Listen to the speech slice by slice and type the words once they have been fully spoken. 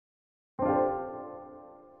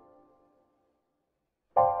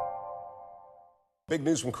Big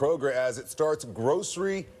news from Kroger as it starts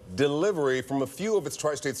grocery delivery from a few of its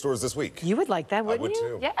tri-state stores this week. You would like that, wouldn't you?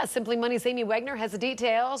 Too. Yeah, Simply Money's Amy Wagner has the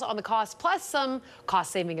details on the cost, plus some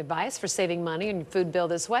cost-saving advice for saving money on your food bill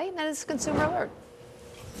this way. That is Consumer Alert.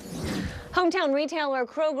 Hometown retailer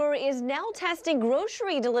Kroger is now testing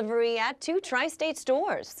grocery delivery at 2 tri-state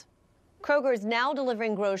stores. Kroger is now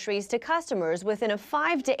delivering groceries to customers within a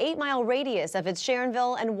 5 to 8 mile radius of its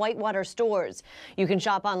Sharonville and Whitewater stores. You can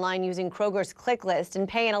shop online using Kroger's click list and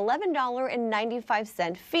pay an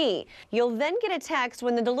 $11.95 fee. You'll then get a text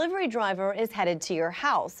when the delivery driver is headed to your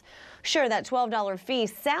house. Sure, that $12 fee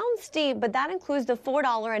sounds steep, but that includes the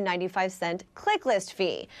 $4.95 click list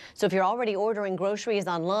fee. So if you're already ordering groceries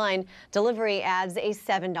online, delivery adds a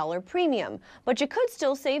 $7 premium. But you could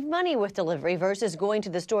still save money with delivery versus going to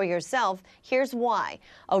the store yourself. Here's why.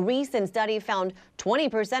 A recent study found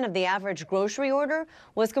 20% of the average grocery order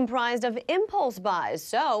was comprised of impulse buys.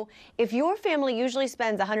 So if your family usually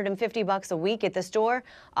spends $150 a week at the store,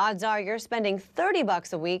 odds are you're spending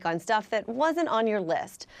 $30 a week on stuff that wasn't on your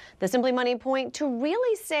list. The Simply Money point to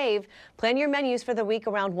really save: plan your menus for the week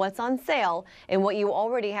around what's on sale and what you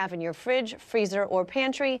already have in your fridge, freezer, or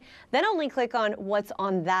pantry. Then only click on what's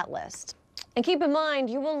on that list. And keep in mind,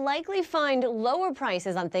 you will likely find lower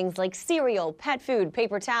prices on things like cereal, pet food,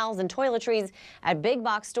 paper towels, and toiletries at big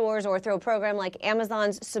box stores or through a program like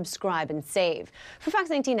Amazon's Subscribe and Save. For Fox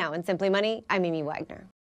 19 Now and Simply Money, I'm Amy Wagner.